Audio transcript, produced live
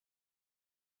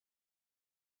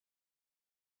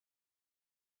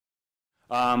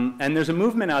And there's a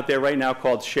movement out there right now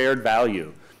called shared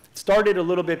value. It started a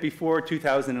little bit before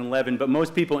 2011, but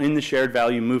most people in the shared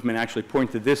value movement actually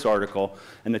point to this article,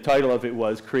 and the title of it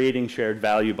was Creating Shared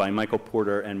Value by Michael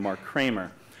Porter and Mark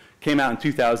Kramer. Came out in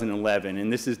 2011,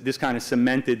 and this kind of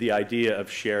cemented the idea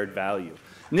of shared value.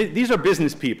 And these are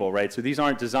business people, right? So these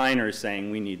aren't designers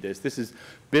saying we need this. This is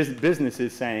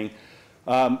businesses saying,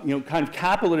 you know, kind of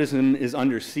capitalism is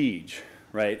under siege,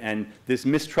 right? And this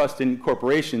mistrust in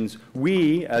corporations,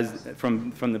 we,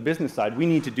 from the business side, we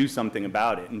need to do something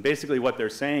about it. And basically what they're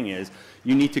saying is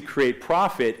you need to create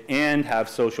profit and have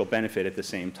social benefit at the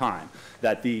same time.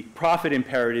 That the profit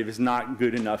imperative is not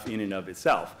good enough in and of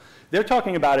itself. They're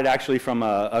talking about it actually from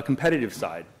a competitive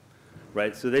side,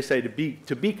 right? So they say to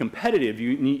be competitive,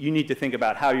 you need to think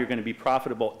about how you're going to be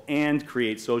profitable and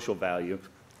create social value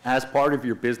as part of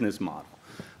your business model.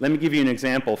 Let me give you an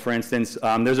example. For instance,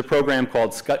 there's a program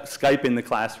called Skype in the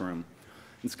Classroom.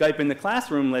 And Skype in the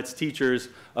Classroom lets teachers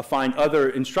find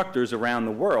other instructors around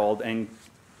the world and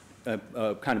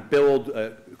kind of build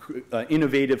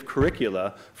innovative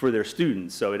curricula for their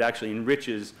students. So it actually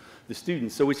enriches the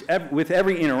students. So with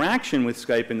every interaction with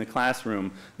Skype in the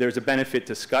classroom, there's a benefit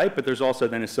to Skype, but there's also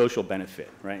then a social benefit,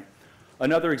 right?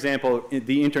 Another example,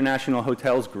 the International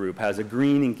Hotels Group has a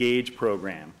Green Engage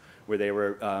program where they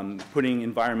were putting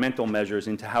environmental measures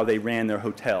into how they ran their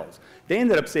hotels. They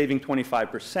ended up saving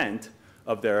 25%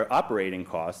 of their operating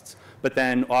costs, but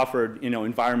then offered, you know,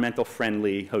 environmental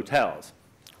friendly hotels,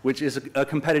 which is a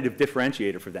competitive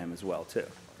differentiator for them as well, too.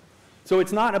 So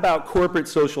it's not about corporate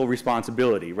social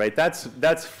responsibility, right? That's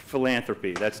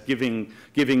philanthropy. That's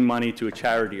giving money to a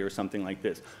charity or something like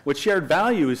this. What shared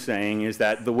value is saying is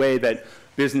that the way that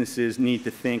businesses need to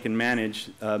think and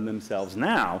manage themselves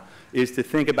now is to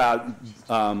think about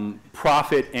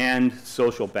profit and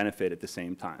social benefit at the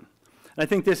same time. And I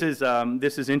think this is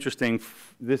interesting.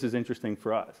 This is interesting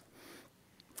for us.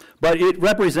 But it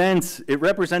represents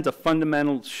a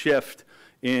fundamental shift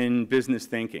in business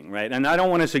thinking, right? And I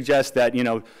don't want to suggest that, you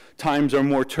know, times are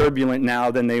more turbulent now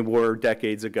than they were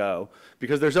decades ago,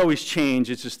 because there's always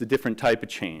change. It's just a different type of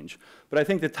change. But I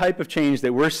think the type of change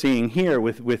that we're seeing here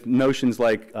with notions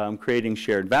like creating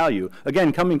shared value,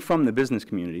 again, coming from the business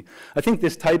community, I think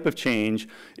this type of change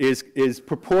is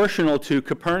proportional to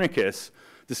Copernicus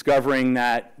discovering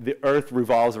that the Earth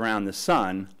revolves around the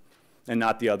sun and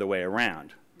not the other way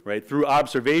around. Right? Through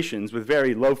observations with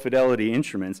very low fidelity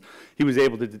instruments, he was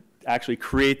able to actually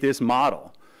create this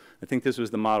model. I think this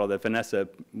was the model that Vanessa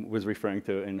was referring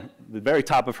to in the very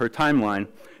top of her timeline.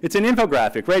 It's an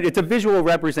infographic, right? It's a visual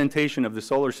representation of the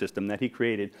solar system that he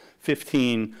created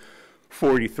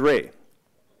 1543.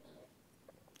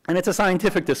 And it's a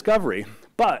scientific discovery,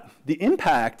 but the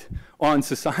impact on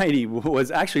society was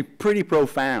actually pretty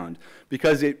profound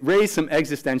because it raised some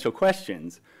existential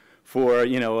questions. For,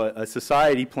 you know, a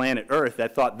society, planet Earth,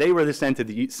 that thought they were the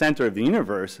center of the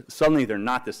universe, suddenly they're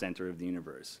not the center of the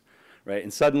universe, right?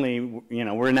 And suddenly, you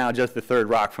know, we're now just the third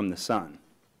rock from the sun.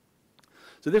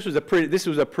 So this was a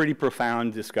pretty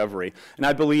profound discovery, and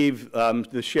I believe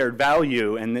the shared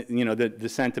value and the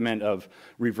sentiment of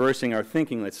reversing our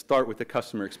thinking. Let's start with the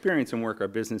customer experience and work our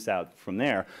business out from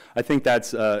there. I think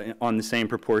that's on the same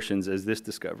proportions as this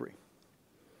discovery.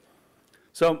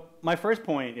 So my first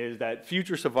point is that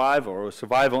future survival, or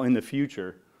survival in the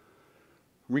future,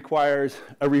 requires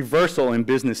a reversal in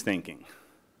business thinking,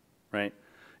 right?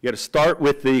 You got to start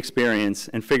with the experience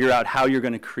and figure out how you're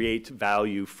going to create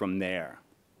value from there,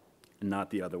 and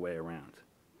not the other way around.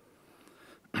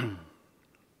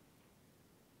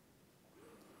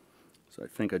 So I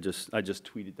think I just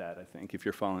tweeted that, I think, if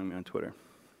you're following me on Twitter.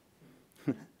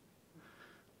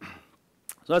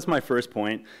 So that's my first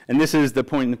point, and this is the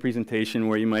point in the presentation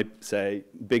where you might say,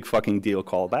 big fucking deal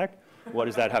callback. What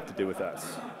does that have to do with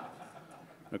us?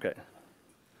 Okay,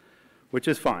 which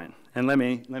is fine, and let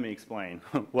me explain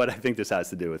what I think this has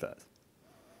to do with us.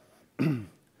 I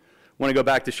want to go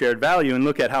back to shared value and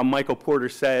look at how Michael Porter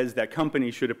says that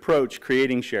companies should approach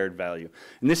creating shared value.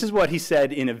 And this is what he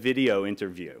said in a video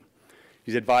interview.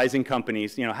 He's advising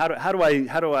companies, you know, how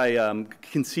do I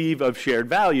conceive of shared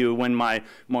value when my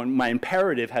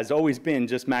imperative has always been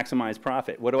just maximize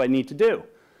profit? What do I need to do?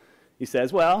 He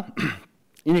says, well,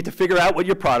 you need to figure out what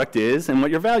your product is and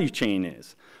what your value chain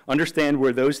is. Understand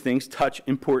where those things touch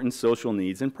important social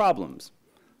needs and problems.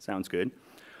 Sounds good.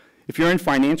 If you're in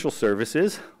financial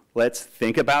services, let's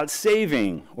think about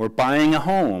saving or buying a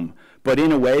home, but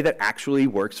in a way that actually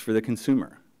works for the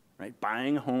consumer. Right?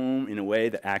 Buying a home in a way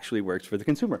that actually works for the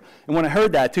consumer. And when I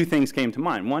heard that, two things came to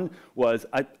mind. One was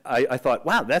I thought,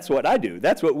 wow, that's what I do.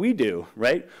 That's what we do,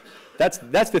 right?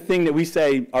 That's the thing that we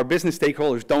say our business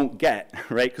stakeholders don't get,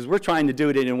 right? Because we're trying to do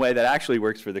it in a way that actually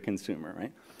works for the consumer,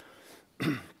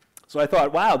 right? So I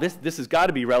thought, wow, this has got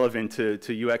to be relevant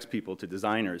to UX people, to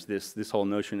designers, this whole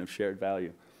notion of shared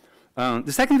value.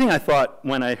 The second thing I thought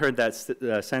when I heard that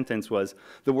sentence was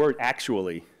the word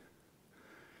actually.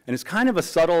 And it's kind of a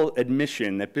subtle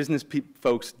admission that business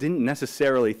folks didn't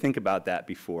necessarily think about that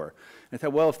before. And I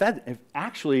thought, well, if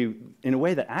actually, in a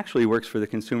way that actually works for the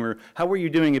consumer, how were you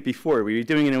doing it before? Were you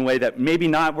doing it in a way that maybe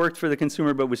not worked for the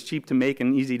consumer but was cheap to make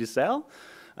and easy to sell?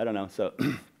 I don't know. So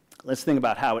let's think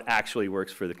about how it actually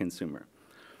works for the consumer.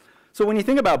 So when you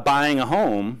think about buying a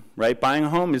home, right, buying a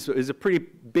home is a pretty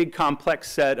big,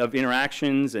 complex set of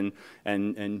interactions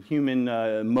and human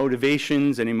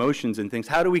motivations and emotions and things.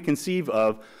 How do we conceive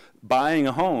of buying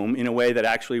a home in a way that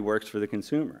actually works for the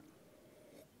consumer?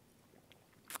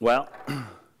 Well,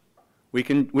 we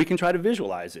can try to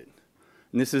visualize it.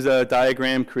 And this is a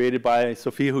diagram created by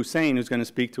Sophia Hussein, who's going to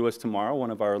speak to us tomorrow, one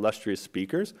of our illustrious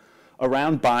speakers,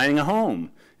 around buying a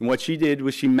home. And what she did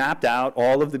was she mapped out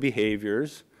all of the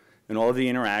behaviors and all of the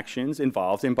interactions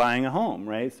involved in buying a home,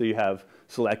 right? So you have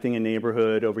selecting a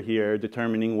neighborhood over here,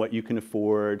 determining what you can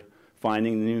afford,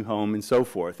 finding the new home, and so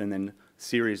forth, and then a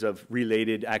series of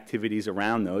related activities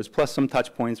around those, plus some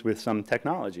touch points with some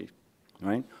technology,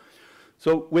 right?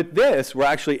 So with this, we're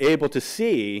actually able to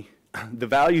see the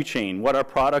value chain, what our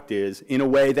product is, in a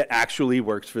way that actually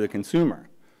works for the consumer.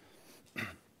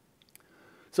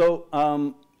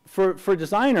 So for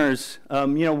designers,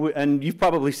 you know, and you've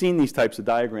probably seen these types of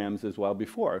diagrams as well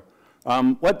before.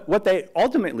 What they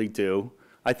ultimately do,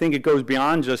 I think it goes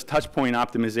beyond just touch point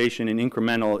optimization and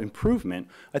incremental improvement.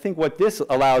 I think what this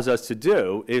allows us to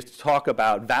do is to talk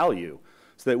about value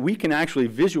so that we can actually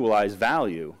visualize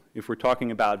value. If we're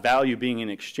talking about value being an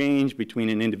exchange between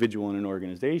an individual and an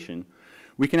organization,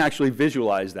 we can actually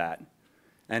visualize that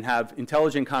and have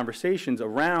intelligent conversations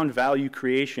around value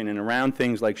creation and around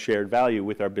things like shared value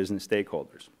with our business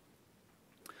stakeholders.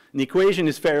 And the equation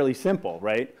is fairly simple,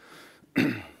 right?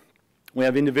 We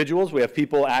have individuals, we have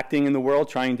people acting in the world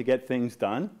trying to get things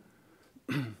done,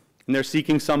 and they're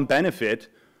seeking some benefit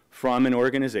from an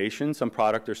organization, some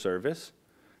product or service,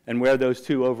 and where those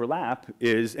two overlap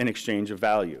is an exchange of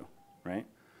value, right?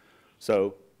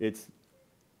 So it's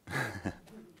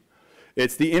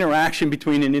it's the interaction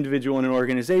between an individual and an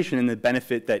organization and the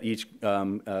benefit that each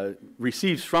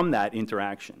receives from that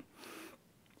interaction.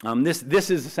 This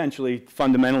is essentially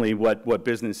fundamentally what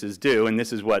businesses do, and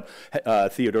this is what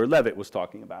Theodore Levitt was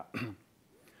talking about.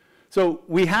 So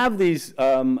we have these,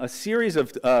 a series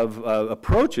of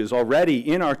approaches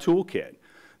already in our toolkit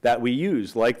that we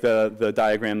use, like the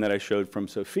diagram that I showed from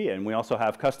Sophia. And we also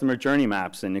have customer journey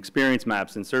maps and experience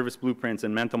maps and service blueprints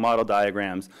and mental model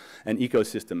diagrams and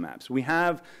ecosystem maps. We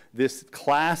have this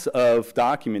class of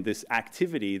document, this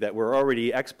activity that we're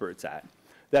already experts at,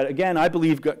 that again, I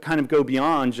believe kind of go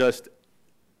beyond just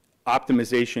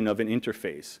optimization of an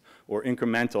interface or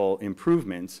incremental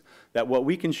improvements, that what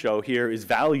we can show here is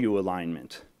value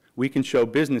alignment. We can show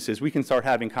businesses, we can start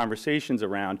having conversations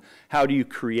around how do you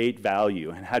create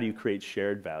value and how do you create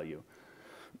shared value.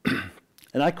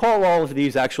 And I call all of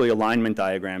these actually alignment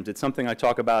diagrams. It's something I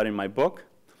talk about in my book.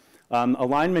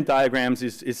 Alignment diagrams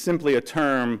is simply a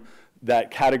term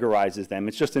that categorizes them.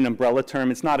 It's just an umbrella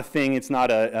term. It's not a thing. It's not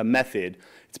a method.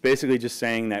 It's basically just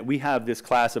saying that we have this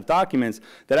class of documents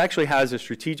that actually has a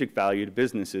strategic value to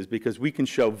businesses because we can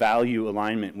show value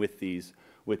alignment with these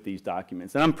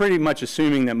documents. And I'm pretty much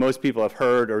assuming that most people have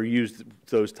heard or used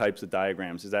those types of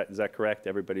diagrams. Is that correct?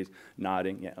 Everybody's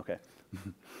nodding? Yeah, okay.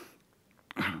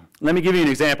 Let me give you an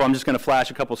example. I'm just going to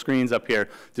flash a couple screens up here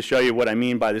to show you what I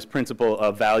mean by this principle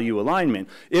of value alignment.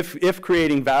 If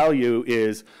creating value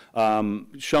is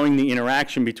showing the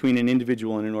interaction between an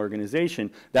individual and an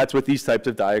organization, that's what these types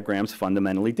of diagrams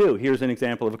fundamentally do. Here's an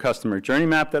example of a customer journey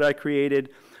map that I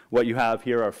created. What you have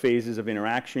here are phases of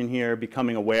interaction here,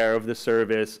 becoming aware of the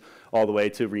service, all the way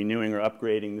to renewing or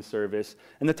upgrading the service.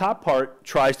 And the top part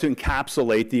tries to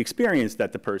encapsulate the experience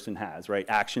that the person has, right?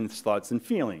 Actions, thoughts, and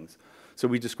feelings. So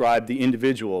we describe the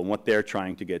individual and what they're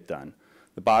trying to get done.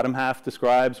 The bottom half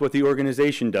describes what the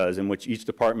organization does and which each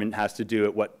department has to do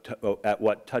at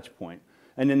what touch point.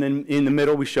 And then in the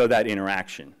middle, we show that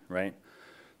interaction, right?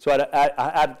 So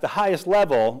at the highest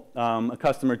level, a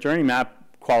customer journey map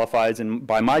qualifies, and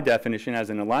by my definition,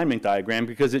 as an alignment diagram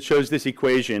because it shows this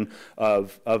equation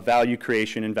of value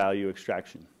creation and value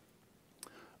extraction.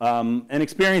 An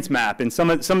experience map, and some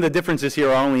of the differences here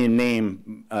are only in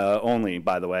name only,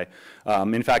 by the way.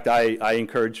 In fact, I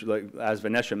encourage, like, as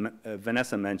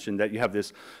Vanessa mentioned, that you have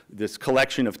this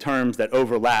collection of terms that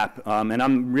overlap, and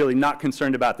I'm really not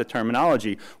concerned about the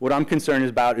terminology. What I'm concerned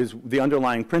about is the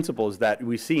underlying principles that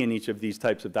we see in each of these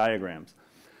types of diagrams.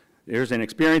 Here's an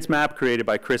experience map created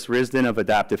by Chris Risden of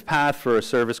Adaptive Path for a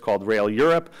service called Rail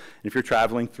Europe. If you're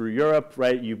traveling through Europe,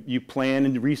 right, you plan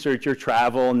and research your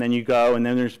travel, and then you go, and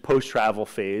then there's post-travel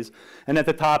phase. And at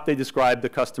the top, they describe the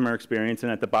customer experience,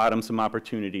 and at the bottom, some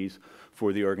opportunities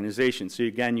for the organization. So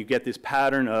again, you get this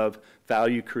pattern of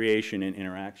value creation and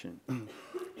interaction.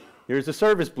 Here's a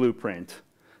service blueprint.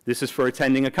 This is for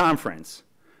attending a conference,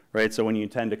 right? So when you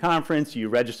attend a conference, you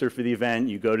register for the event,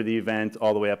 you go to the event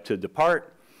all the way up to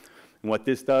depart. And what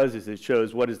this does is it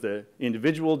shows what is the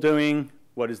individual doing,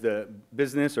 what is the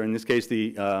business, or in this case,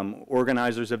 the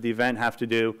organizers of the event have to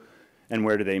do, and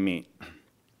where do they meet.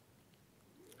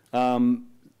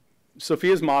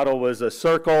 Sophia's model was a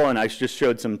circle, and I just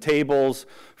showed some tables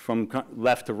from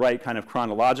left to right, kind of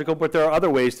chronological, but there are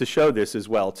other ways to show this as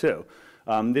well, too.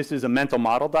 This is a mental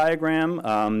model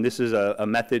diagram. This is a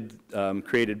method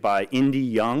created by Indy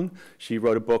Young. She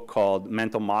wrote a book called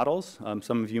Mental Models.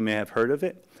 Some of you may have heard of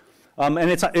it.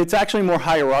 And it's actually more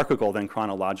hierarchical than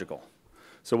chronological.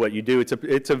 So what you do,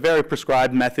 it's a very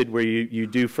prescribed method where you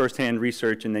do firsthand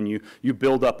research, and then you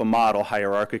build up a model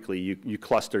hierarchically. You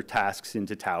cluster tasks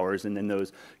into towers, and then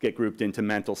those get grouped into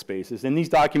mental spaces. And these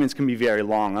documents can be very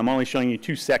long. I'm only showing you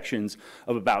 2 sections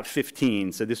of about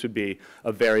 15, so this would be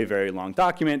a very, very long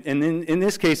document. And in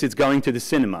this case, it's going to the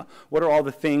cinema. What are all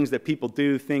the things that people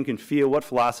do, think, and feel? What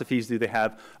philosophies do they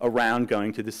have around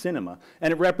going to the cinema?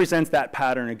 And it represents that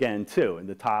pattern again, too. In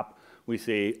the top, we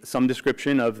see some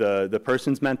description of the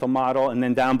person's mental model, and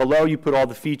then down below you put all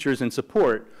the features and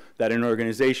support that an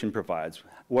organization provides.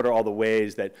 What are all the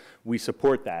ways that we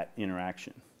support that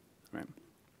interaction, right?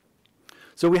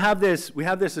 So we have this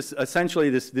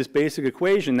essentially this basic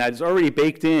equation that is already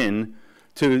baked in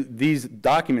to these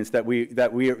documents that we're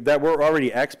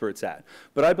already experts at.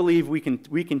 But I believe we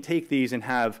can take these and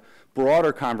have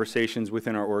broader conversations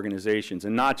within our organizations,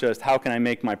 and not just how can I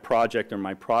make my project or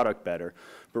my product better,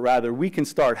 but rather we can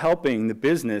start helping the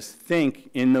business think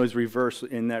in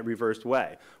that reversed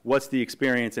way. What's the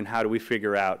experience, and how do we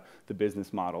figure out the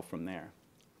business model from there?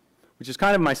 Which is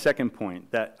kind of my second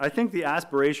point, that I think the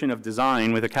aspiration of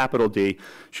design with a capital D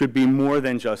should be more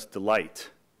than just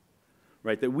delight,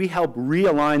 right? That we help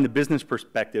realign the business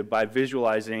perspective by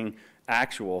visualizing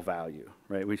actual value,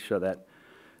 right? We show that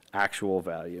actual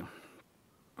value.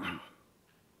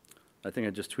 I think I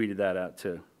just tweeted that out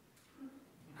too.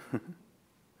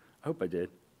 I hope I did.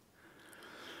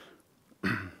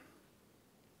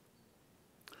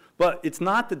 But it's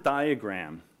not the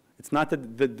diagram. It's not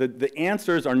the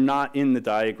answers are not in the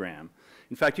diagram.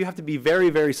 In fact, you have to be very,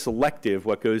 very selective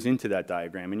what goes into that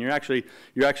diagram, and you're actually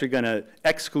going to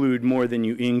exclude more than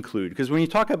you include. Because when you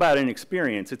talk about an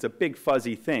experience, it's a big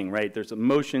fuzzy thing, right? There's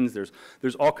emotions,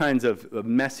 there's all kinds of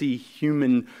messy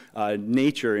human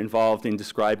nature involved in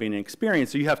describing an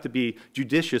experience. So you have to be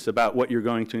judicious about what you're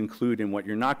going to include and what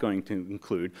you're not going to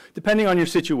include, depending on your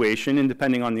situation and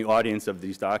depending on the audience of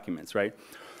these documents, right?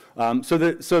 So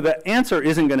the answer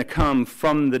isn't going to come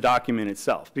from the document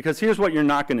itself, because here's what you're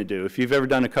not going to do. If you've ever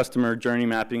done a customer journey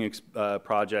mapping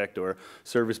project or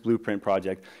service blueprint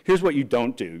project, here's what you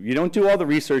don't do. You don't do all the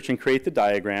research and create the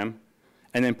diagram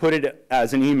and then put it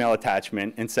as an email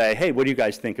attachment and say, hey, what do you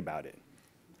guys think about it?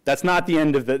 That's not the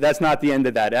end of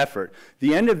that effort.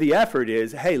 The end of the effort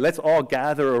is, hey, let's all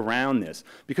gather around this,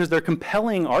 because they're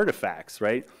compelling artifacts,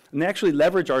 right? And they actually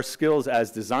leverage our skills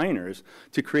as designers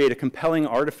to create a compelling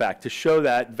artifact to show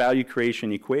that value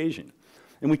creation equation.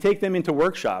 And we take them into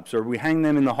workshops, or we hang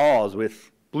them in the halls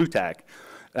with blue tack.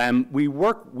 We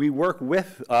work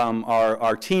with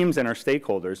our teams and our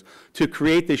stakeholders to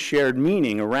create this shared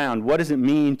meaning around what does it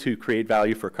mean to create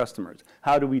value for customers.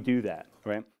 How do we do that,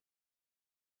 right?